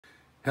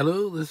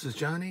Hello, this is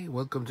Johnny.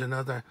 Welcome to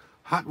another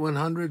Hot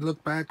 100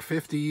 look back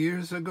 50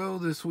 years ago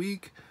this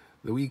week.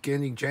 The week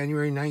ending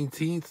January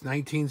 19th,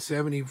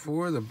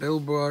 1974, the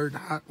Billboard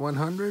Hot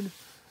 100.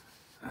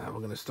 We're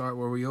going to start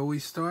where we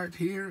always start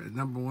here at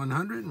number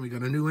 100. And we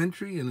got a new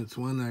entry, and it's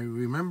one I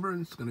remember,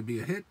 and it's going to be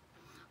a hit.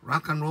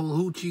 Rock and Roll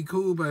Hoochie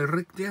Coo by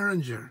Rick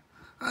Derringer.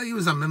 He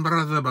was a member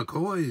of the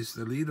McCoys,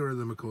 the leader of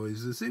the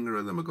McCoys, the singer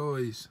of the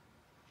McCoys.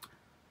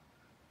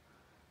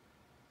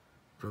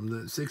 From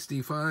the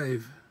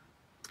 65.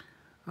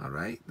 All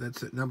right,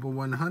 that's at number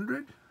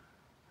 100.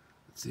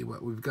 Let's see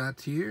what we've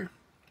got here.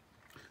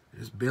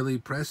 There's Billy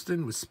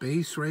Preston with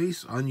Space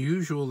Race.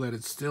 Unusual that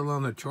it's still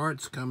on the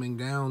charts coming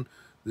down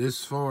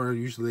this far.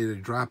 Usually they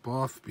drop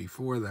off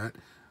before that.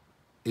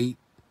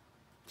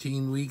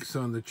 18 weeks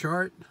on the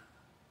chart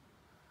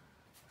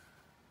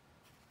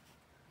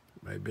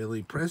by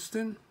Billy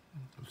Preston.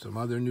 Some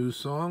other new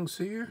songs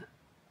here.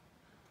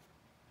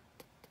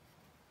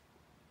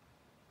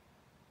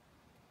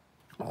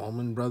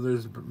 Allman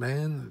Brothers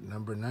Band at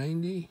number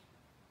 90.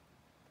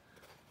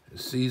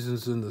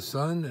 Seasons in the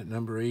Sun at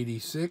number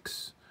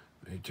 86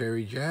 by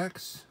Terry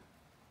Jacks.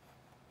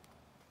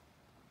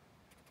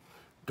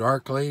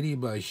 Dark Lady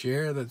by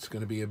Cher, that's going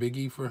to be a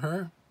biggie for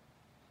her.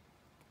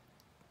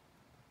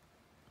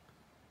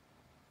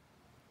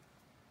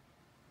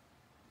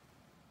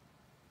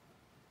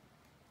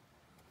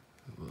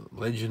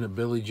 Legend of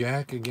Billy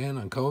Jack again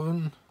on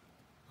Coven.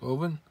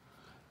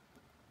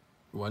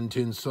 One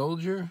Tin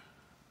Soldier.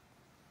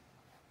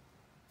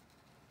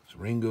 It's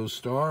Ringo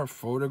Starr,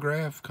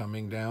 Photograph,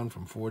 coming down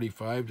from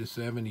 45 to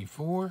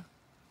 74.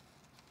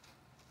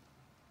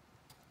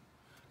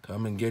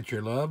 Come and Get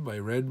Your Love by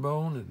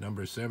Redbone at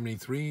number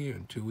 73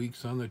 and 2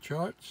 weeks on the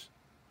charts.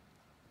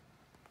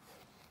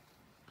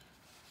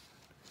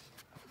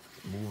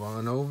 Move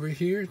on over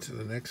here to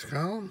the next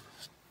column.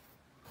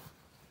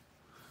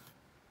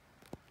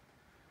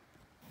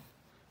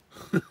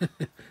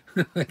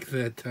 I like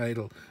that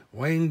title.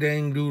 Wang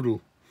Dang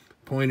Doodle.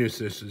 Pointer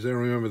Sisters. I don't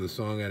remember the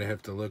song. I'd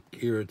have to look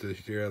here to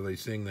hear how they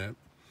sing that.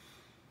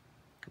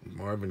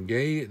 Marvin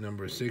Gaye at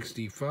number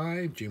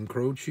 65. Jim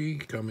Croce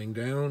coming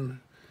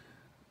down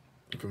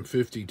from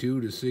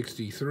 52 to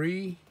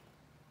 63.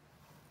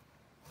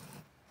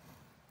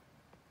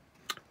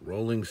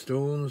 Rolling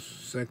Stones,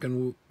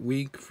 second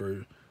week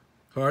for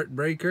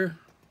Heartbreaker.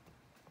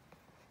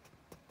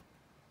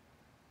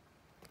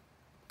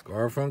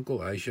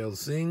 Garfunkel, I Shall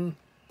Sing,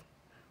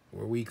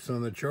 4 weeks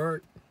on the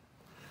chart.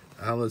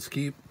 Alice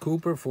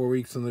Cooper, 4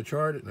 weeks on the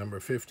chart at number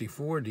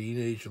 54,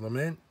 Teenage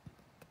Lament.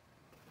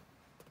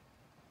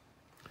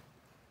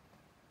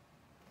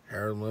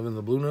 Harold Levin,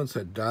 the Blue Notes,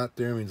 that dot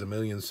there means a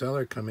million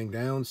seller, coming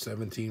down,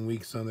 17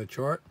 weeks on the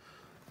chart.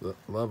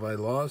 Love I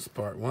Lost,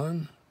 Part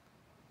 1.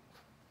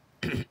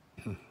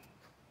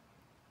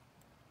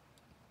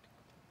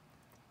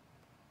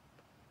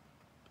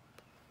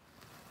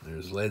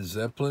 There's Led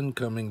Zeppelin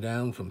coming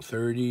down from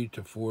 30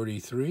 to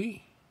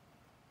 43.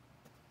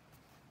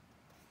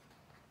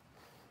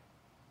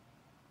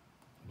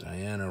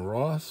 Diana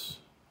Ross.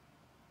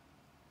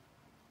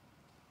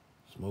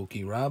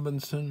 Smokey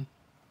Robinson.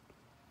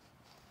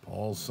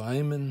 Paul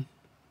Simon.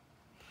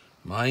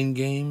 Mind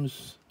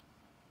Games.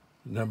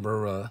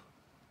 Number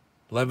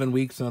 11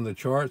 weeks on the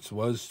charts,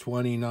 was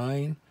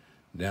 29.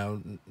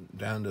 Down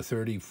to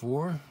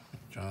 34.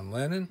 John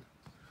Lennon.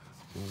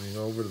 Moving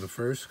over to the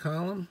first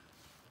column.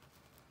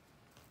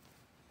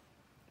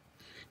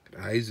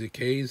 Isaac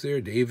Hayes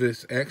there,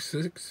 Davis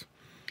Essex,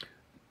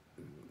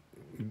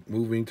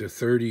 moving to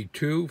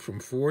 32 from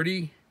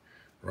 40.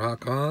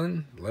 Rock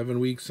On, 11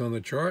 weeks on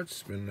the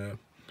charts. Been a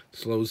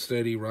slow,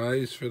 steady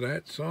rise for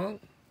that song.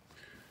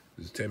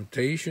 There's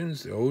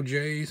Temptations, the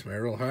OJs,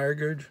 Merrill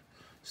Haggard,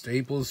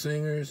 Staple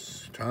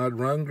Singers, Todd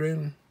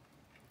Rundgren,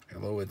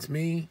 Hello It's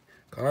Me,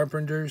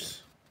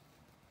 Carpenters,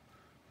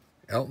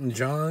 Elton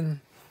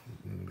John,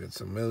 got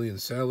some million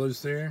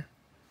sellers there.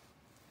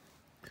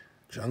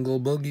 Jungle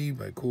Boogie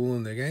by Kool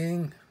and the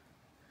Gang.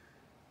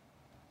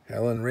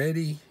 Helen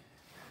Reddy.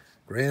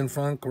 Grand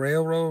Funk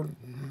Railroad,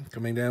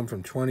 coming down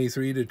from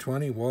 23 to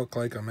 20. Walk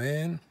Like a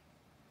Man.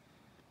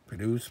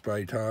 Produced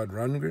by Todd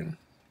Rundgren.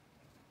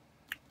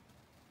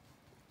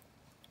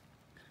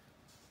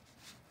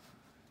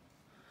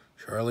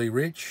 Charlie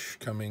Rich,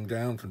 coming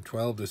down from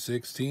 12 to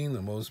 16.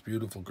 The Most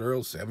Beautiful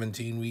Girl,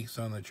 17 weeks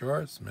on the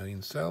charts.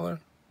 Million seller.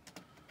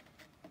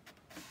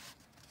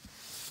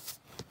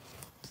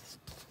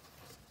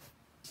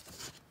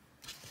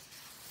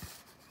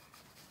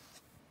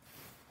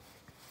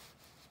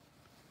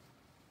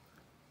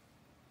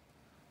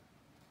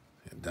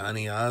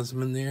 Donny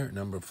Osmond there at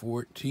number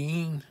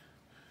 14.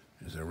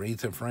 There's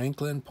Aretha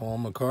Franklin, Paul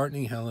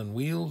McCartney, Helen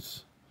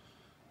Wheels.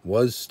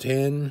 Was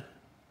 10,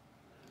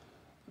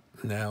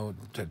 now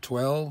to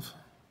 12.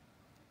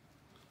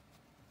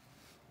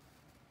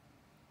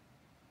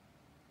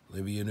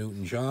 Olivia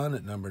Newton-John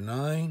at number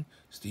 9.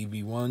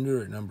 Stevie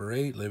Wonder at number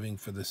 8, Living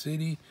for the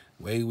City.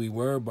 Way We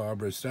Were,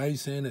 Barbara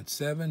Streisand at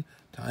 7.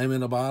 Time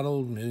in a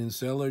Bottle, million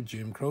seller,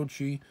 Jim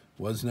Croce,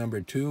 was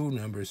number 2.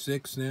 Number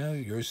 6 now,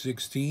 You're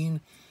 16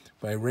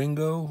 by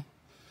Ringo.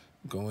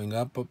 Going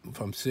up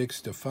from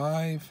 6 to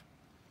 5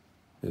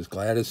 is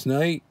Gladys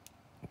Knight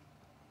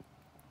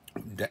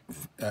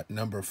at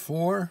number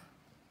 4.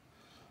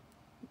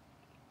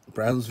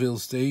 Brownsville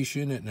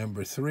Station at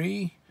number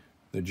 3.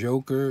 The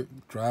Joker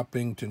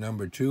dropping to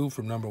number 2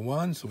 from number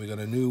 1. So we got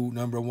a new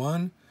number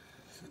 1.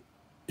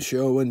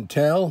 Show and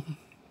Tell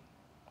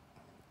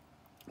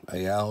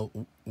by Al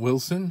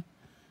Wilson.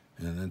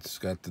 And it's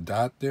got the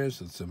dot there,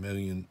 so it's a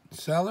million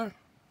seller.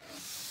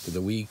 For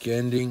the week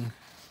ending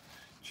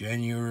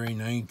January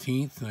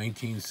 19th,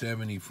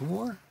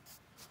 1974.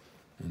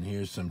 And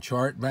here's some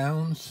chart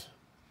bounds.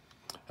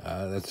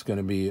 That's going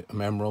to be a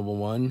memorable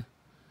one.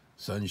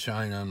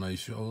 Sunshine on My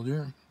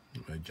Shoulder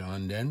by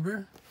John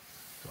Denver.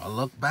 So I'll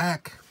look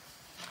back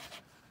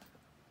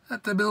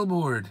at the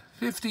Billboard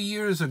 50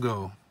 years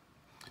ago.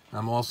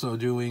 I'm also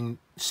doing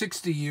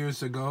 60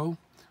 years ago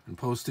and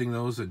posting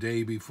those a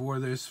day before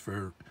this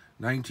for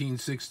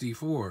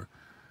 1964.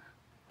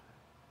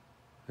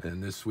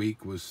 And this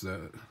week was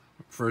the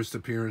first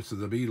appearance of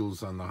the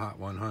Beatles on the Hot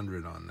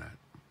 100 on that.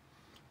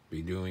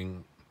 Be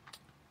doing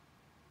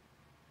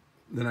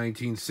the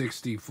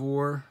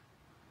 1964,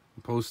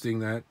 posting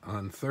that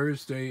on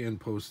Thursday, and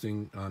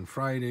posting on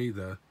Friday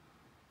the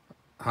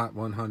Hot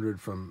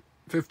 100 from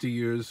 50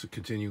 years,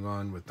 continuing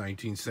on with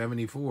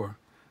 1974.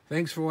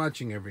 Thanks for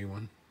watching,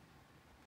 everyone.